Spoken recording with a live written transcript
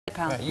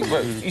Right,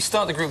 you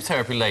start the group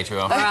therapy later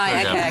after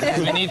right, the program.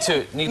 okay. We need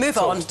to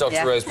talk to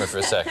Dr. Rosemary for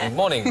a second.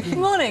 Morning.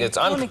 Morning.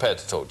 I'm prepared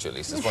to talk to you at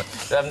least this morning.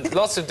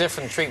 Lots of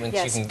different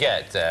treatments you can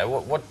get there.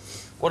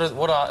 What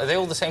are they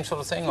all the same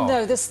sort of thing? Or?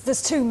 No,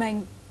 there's two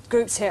main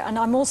groups here, and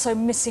I'm also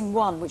missing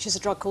one, which is a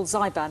drug called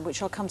Zyban,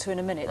 which I'll come to in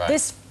a minute. Right.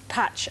 This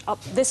patch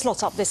up, this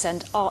lot up this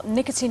end, are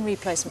nicotine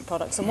replacement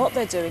products, and what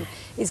they're doing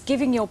is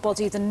giving your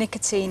body the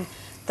nicotine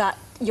that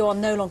you are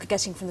no longer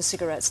getting from the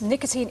cigarettes.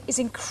 Nicotine is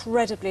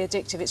incredibly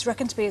addictive. It's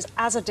reckoned to be as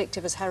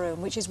addictive as heroin,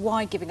 which is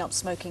why giving up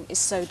smoking is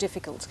so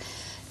difficult.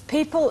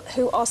 People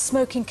who are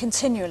smoking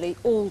continually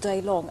all day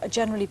long are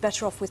generally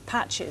better off with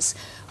patches,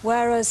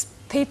 whereas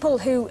people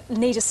who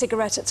need a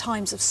cigarette at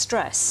times of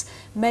stress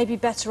may be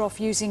better off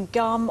using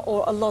gum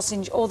or a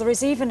lozenge, or there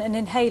is even an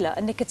inhaler,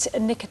 a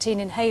nicotine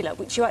inhaler,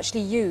 which you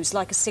actually use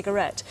like a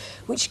cigarette,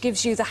 which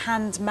gives you the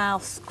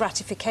hand-mouth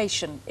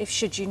gratification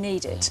should you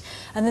need it.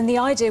 And then the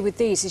idea with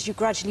these is you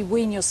gradually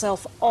wean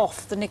yourself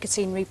off the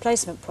nicotine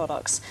replacement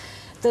products.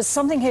 There's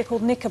something here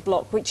called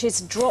NicoBloc, which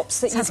is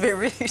drops that Sounds a bit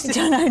rude. You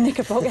don't know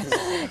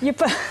NicoBloc. You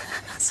put...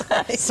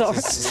 Sorry. She's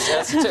always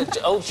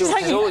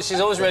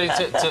ready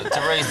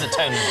to raise the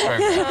tone of the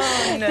program.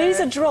 Oh, no. These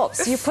are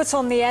drops you put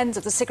on the end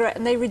of the cigarette,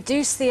 and they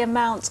reduce the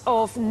amount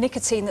of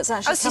nicotine that's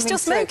actually coming you're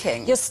still through.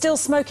 smoking? You're still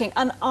smoking.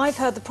 And I've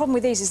heard the problem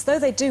with these is, though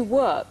they do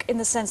work in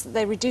the sense that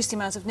they reduce the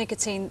amount of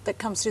nicotine that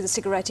comes through the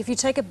cigarette, if you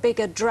take a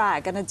bigger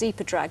drag and a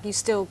deeper drag, you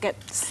still get...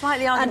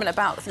 Slightly argument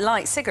about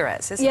light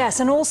cigarettes, isn't it? Yes,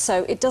 and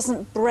also it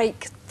doesn't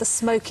break the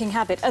smoking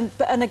habit. And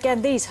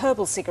again, these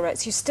herbal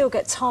cigarettes, you still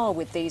get tar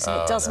with these,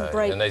 and it doesn't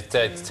break... And they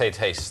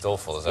taste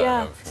awful, as I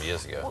remember from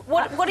years ago.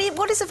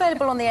 What is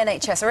available on the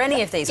NHS, or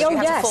any of these, or do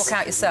you have to fork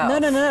out yourself? No.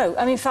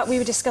 I mean, in fact, we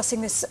were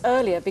discussing this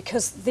earlier,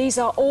 because these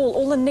are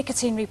all the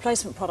nicotine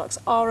replacement products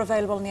are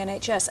available on the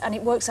NHS, and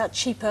it works out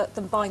cheaper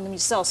than buying them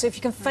yourself. So if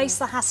you can face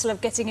the hassle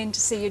of getting in to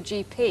see your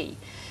GP,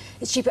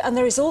 it's cheaper. And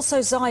there is also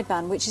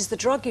Zyban, which is the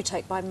drug you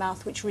take by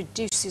mouth, which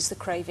reduces the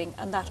craving,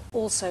 and that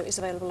also is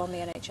available on the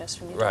NHS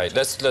from your doctor.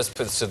 Let's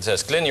put this to the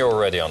test. Glyn, you're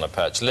already on a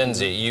patch.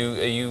 Lindsay,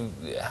 you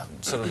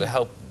sort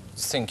of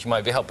think you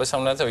might be helped by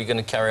someone else, or are you going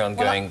to carry on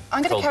going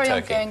I'm going to cold carry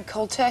on turkey? going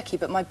cold turkey,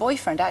 but my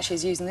boyfriend actually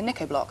is using the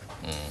NicoBloc.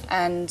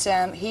 And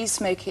he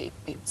smoked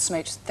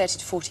 30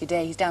 to 40 a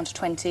day. He's down to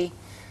 20.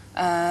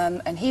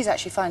 And he's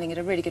actually finding it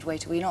a really good way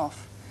to wean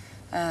off.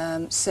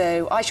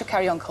 So I shall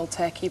carry on cold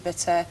turkey, but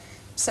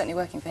certainly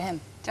working for him.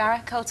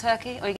 Dara, cold turkey? Or